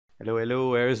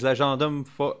Hello, here's Legendum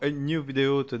for a new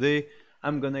video. Today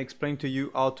I'm gonna explain to you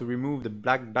how to remove the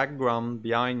black background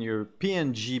behind your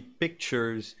PNG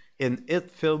pictures in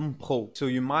HITFilm Pro. So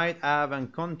you might have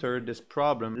encountered this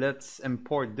problem. Let's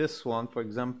import this one. For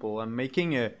example,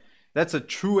 that's a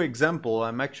true example.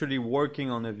 I'm actually working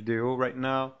on a video right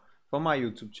now for my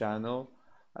YouTube channel.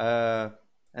 And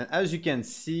as you can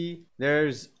see,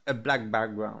 there's a black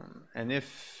background. And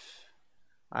if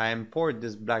I import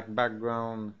this black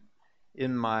background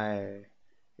in my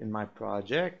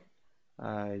project,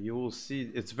 you will see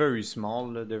it's very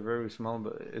small. They're very small,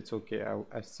 but it's okay.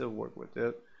 I still work with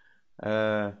it.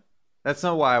 That's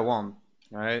not what I want,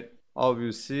 right?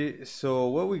 Obviously. So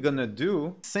what we're gonna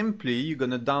do, simply you're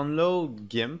gonna download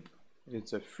Gimp.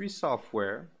 It's a free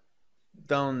software.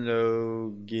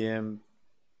 Download Gimp.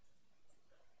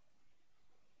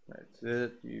 That's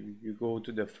it. You go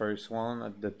to the first one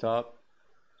at the top,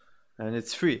 and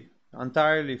it's free,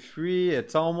 entirely free.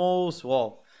 It's almost,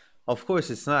 well, of course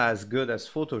it's not as good as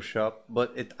Photoshop,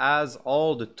 but it has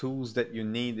all the tools that you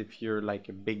need if you're like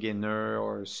a beginner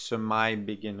or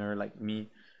semi-beginner like me.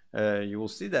 You will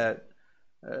see that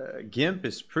Gimp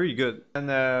is pretty good.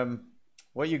 And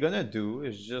what you're gonna do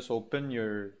is just open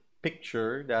your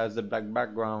picture that has the black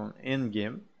background in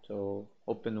Gimp. So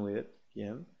open with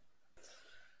Gimp.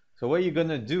 So what you're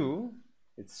gonna do,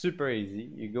 it's super easy.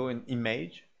 You go in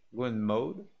image, go in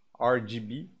mode,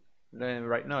 RGB. Then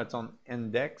right now it's on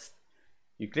indexed.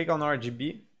 You click on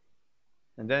RGB,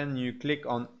 and then you click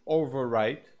on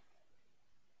overwrite,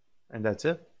 and that's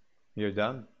it. You're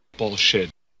done.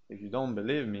 Bullshit. If you don't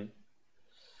believe me,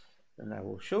 then I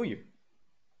will show you.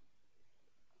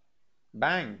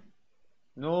 Bang!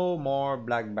 No more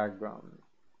black background.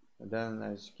 And then,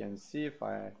 as you can see, if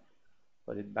I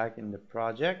put it back in the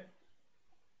project,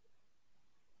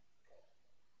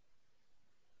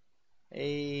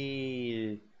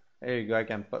 hey, there you go. I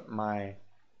can put my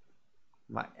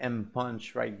M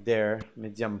punch right there,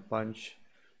 medium punch.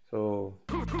 So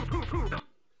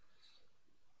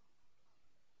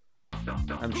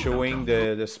I'm showing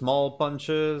the small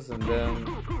punches, and then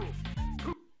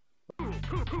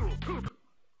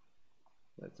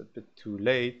that's a bit too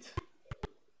late.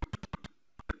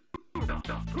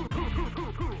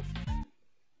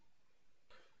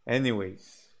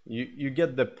 Anyways, you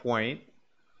get the point.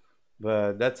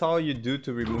 But that's all you do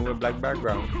to remove a black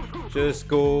background.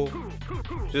 Just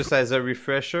as a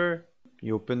refresher,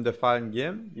 you open the file in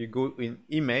Gimp, you go in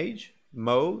image,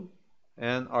 mode,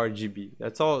 and RGB.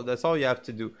 That's all you have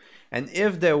to do. And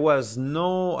if there was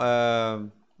no,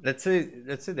 let's say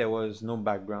there was no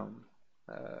background,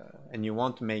 and you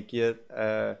want to make it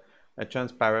a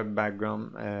transparent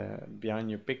background behind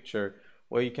your picture,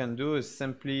 what you can do is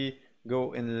simply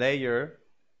go in layer,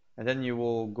 and then you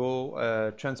will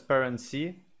go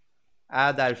transparency,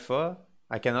 add alpha.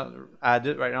 I cannot add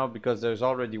it right now because there's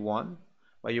already one,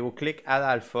 but you will click add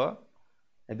alpha,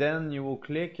 and then you will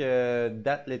click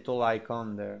that little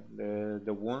icon there,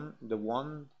 the one I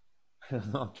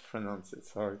don't know how to pronounce it,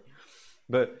 sorry,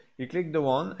 but you click the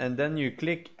one, and then you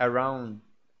click around,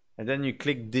 and then you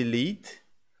click delete,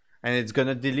 and it's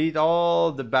gonna delete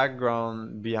all the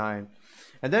background behind.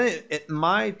 And then it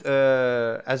might,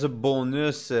 as a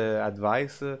bonus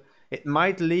advice, it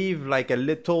might leave like a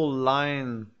little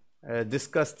line,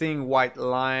 disgusting white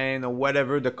line or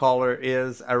whatever the color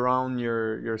is around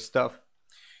your stuff.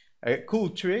 A cool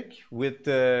trick with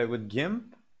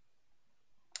Gimp,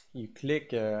 you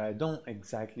click, I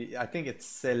think it's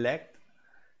select,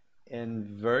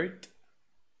 invert,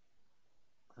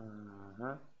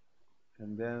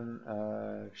 and then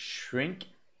shrink.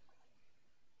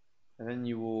 And then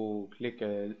you will click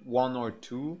one or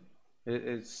two.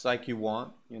 It's like you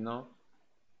want, you know.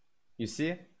 You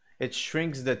see, it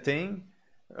shrinks the thing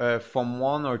from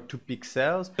 1 or 2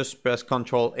 pixels. Just press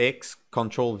Ctrl X,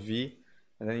 Ctrl V,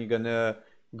 and then you're gonna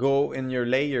go in your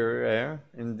layer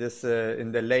in this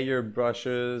in the layer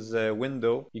brushes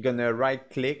window. You're gonna right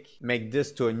click, make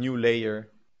this to a new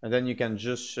layer, and then you can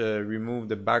just remove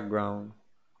the background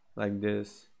like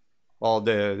this. All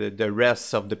the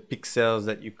rest of the pixels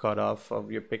that you cut off of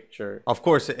your picture. Of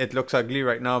course, it looks ugly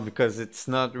right now because it's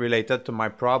not related to my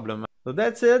problem. So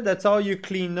that's it. That's all you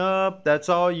clean up. That's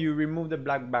all you remove the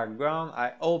black background.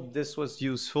 I hope this was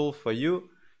useful for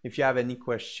you. If you have any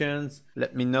questions,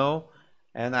 let me know.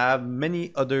 And I have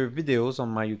many other videos on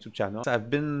my YouTube channel.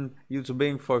 I've been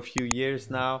YouTubing for a few years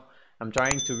now. I'm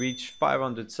trying to reach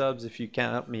 500 subs. If you can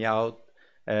help me out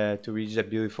to reach that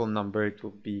beautiful number, it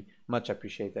will be much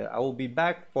appreciated. I will be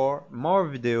back for more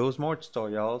videos, more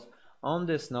tutorials. On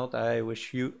this note, I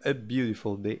wish you a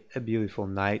beautiful day, a beautiful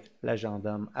night.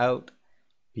 Legendum out.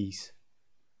 Peace.